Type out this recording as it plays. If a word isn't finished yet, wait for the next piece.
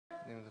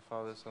name of the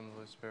Father, the Son, and the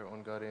Holy Spirit,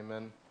 one God,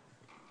 amen.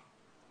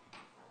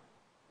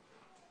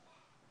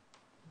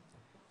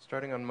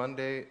 Starting on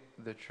Monday,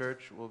 the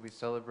church will be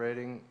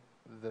celebrating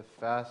the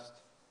fast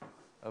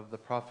of the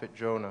prophet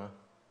Jonah.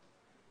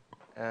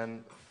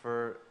 And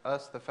for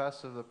us, the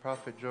fast of the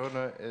prophet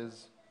Jonah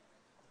is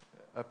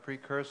a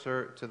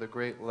precursor to the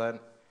Great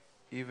Lent.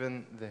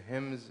 Even the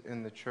hymns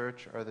in the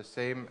church are the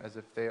same as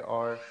if they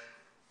are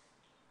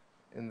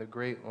in the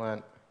Great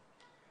Lent.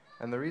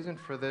 And the reason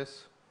for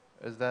this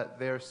is that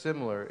they are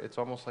similar. It's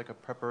almost like a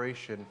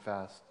preparation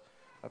fast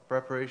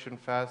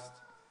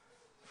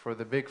for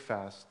the big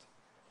fast,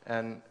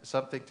 and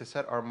something to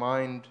set our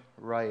mind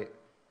right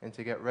and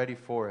to get ready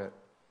for it.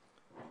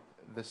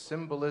 The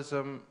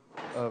symbolism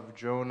of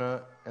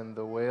Jonah and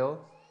the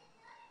whale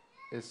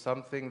is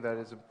something that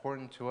is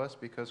important to us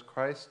because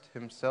Christ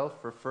himself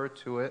referred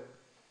to it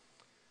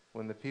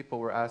when the people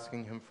were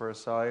asking him for a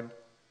sign.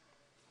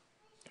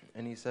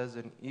 And he says,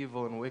 an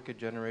evil and wicked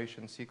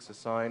generation seeks a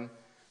sign,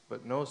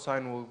 but no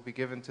sign will be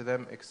given to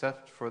them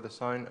except for the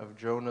sign of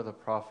Jonah the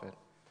prophet.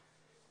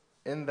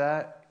 In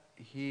that,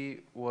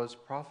 he was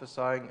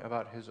prophesying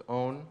about his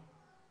own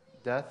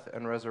death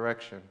and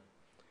resurrection.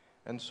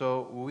 And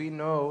so we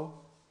know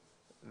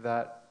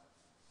that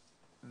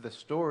the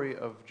story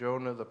of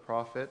Jonah the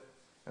prophet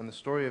and the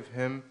story of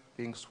him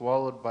being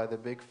swallowed by the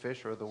big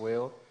fish or the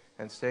whale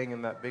and staying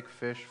in that big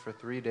fish for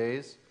 3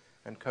 days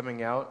and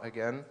coming out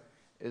again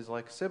is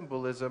like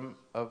symbolism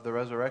of the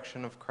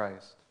resurrection of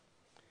Christ.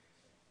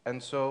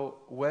 And so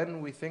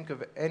when we think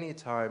of any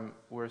time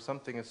where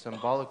something is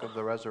symbolic of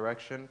the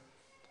resurrection,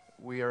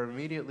 we are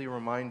immediately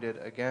reminded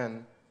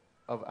again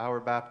of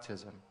our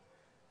baptism.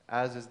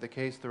 As is the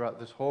case throughout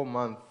this whole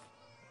month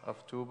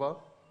of Tuba,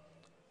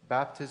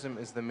 baptism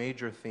is the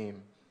major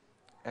theme.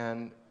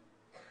 And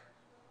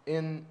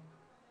in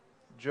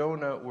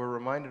Jonah, we're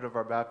reminded of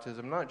our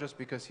baptism, not just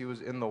because he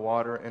was in the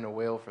water in a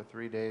whale for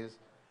 3 days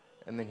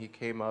and then he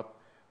came up,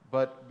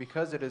 but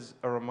because it is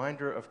a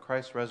reminder of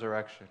Christ's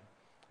resurrection.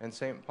 And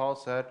St. Paul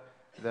said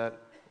that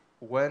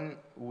when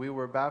we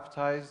were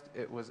baptized,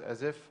 it was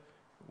as if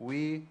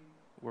we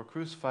were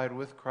crucified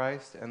with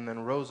Christ and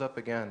then rose up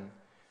again.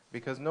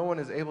 Because no one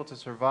is able to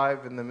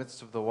survive in the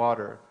midst of the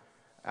water.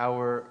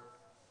 Our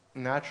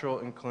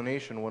natural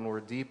inclination when we're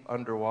deep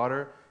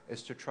underwater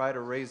is to try to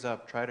raise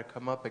up, try to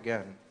come up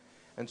again.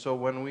 And so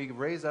when we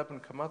raise up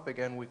and come up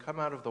again, we come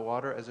out of the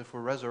water as if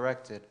we're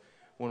resurrected.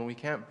 When we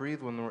can't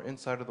breathe when we're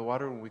inside of the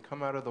water, when we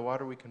come out of the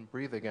water, we can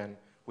breathe again.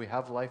 We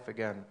have life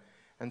again.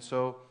 And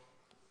so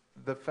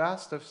the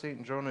fast of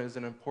St. Jonah is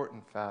an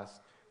important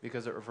fast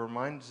because it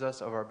reminds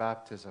us of our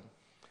baptism.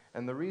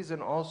 And the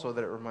reason also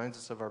that it reminds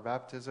us of our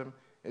baptism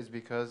is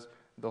because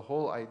the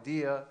whole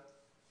idea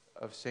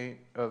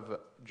of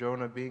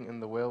Jonah being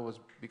in the whale was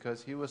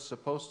because he was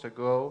supposed to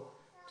go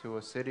to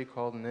a city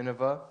called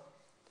Nineveh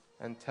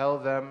and tell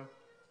them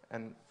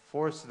and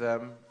force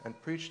them and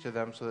preach to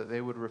them so that they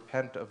would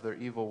repent of their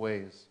evil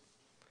ways.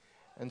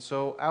 And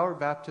so our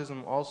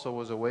baptism also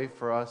was a way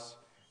for us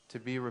to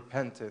be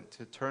repentant,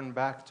 to turn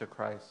back to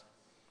Christ.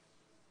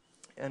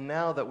 And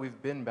now that we've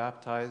been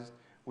baptized,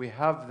 we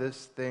have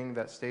this thing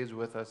that stays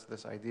with us,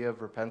 this idea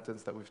of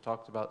repentance that we've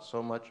talked about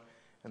so much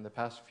in the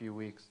past few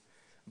weeks.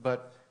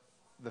 But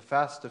the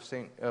fast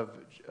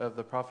of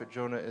the prophet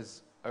Jonah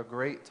is a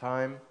great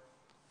time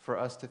for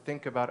us to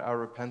think about our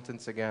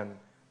repentance again,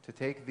 to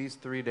take these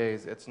 3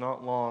 days. It's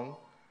not long,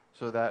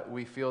 so that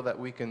we feel that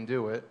we can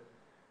do it.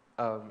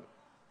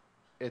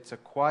 It's a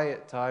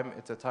quiet time.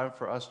 It's a time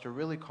for us to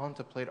really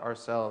contemplate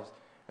ourselves.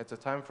 It's a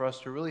time for us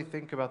to really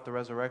think about the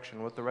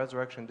resurrection, what the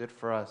resurrection did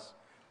for us,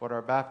 what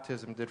our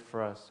baptism did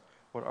for us,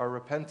 what our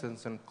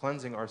repentance and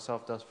cleansing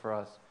ourselves does for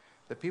us.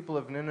 The people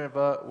of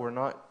Nineveh were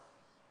not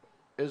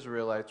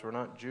Israelites, were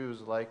not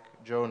Jews like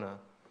Jonah,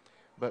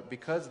 but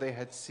because they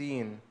had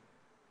seen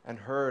and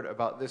heard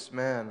about this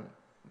man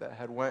that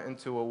had went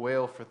into a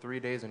whale for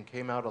 3 days and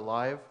came out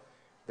alive,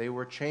 they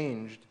were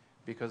changed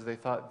because they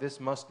thought this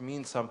must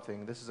mean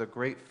something. This is a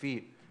great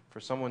feat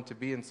for someone to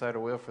be inside a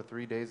whale for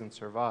 3 days and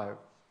survive.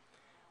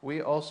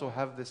 We also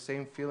have the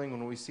same feeling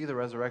when we see the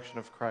resurrection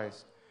of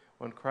Christ.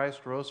 When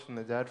Christ rose from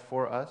the dead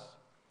for us,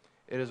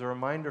 it is a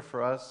reminder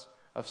for us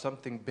of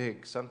something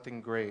big,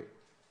 something great,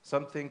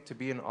 something to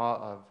be in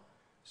awe of.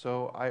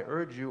 So I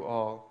urge you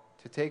all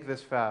to take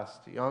this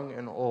fast, young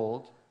and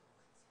old,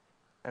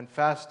 and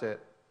fast it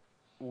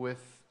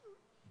with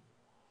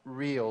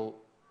real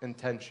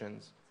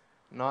intentions,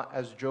 not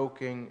as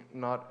joking,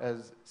 not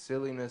as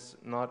silliness,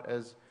 not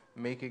as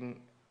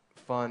making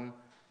fun,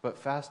 but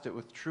fast it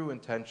with true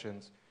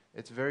intentions.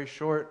 It's very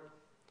short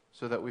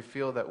so that we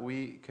feel that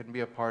we can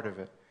be a part of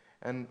it.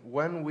 And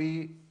when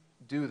we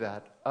do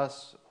that,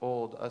 us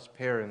old, us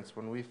parents,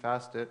 when we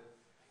fast it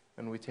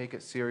and we take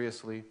it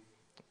seriously,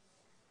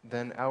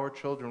 then our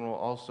children will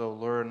also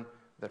learn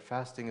that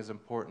fasting is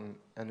important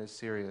and is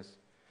serious.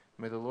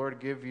 May the Lord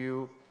give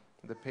you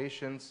the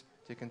patience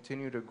to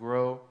continue to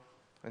grow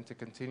and to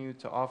continue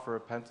to offer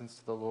repentance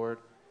to the Lord,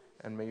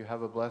 and may you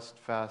have a blessed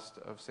fast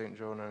of St.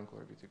 Jonah, and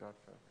glory be to God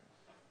forever.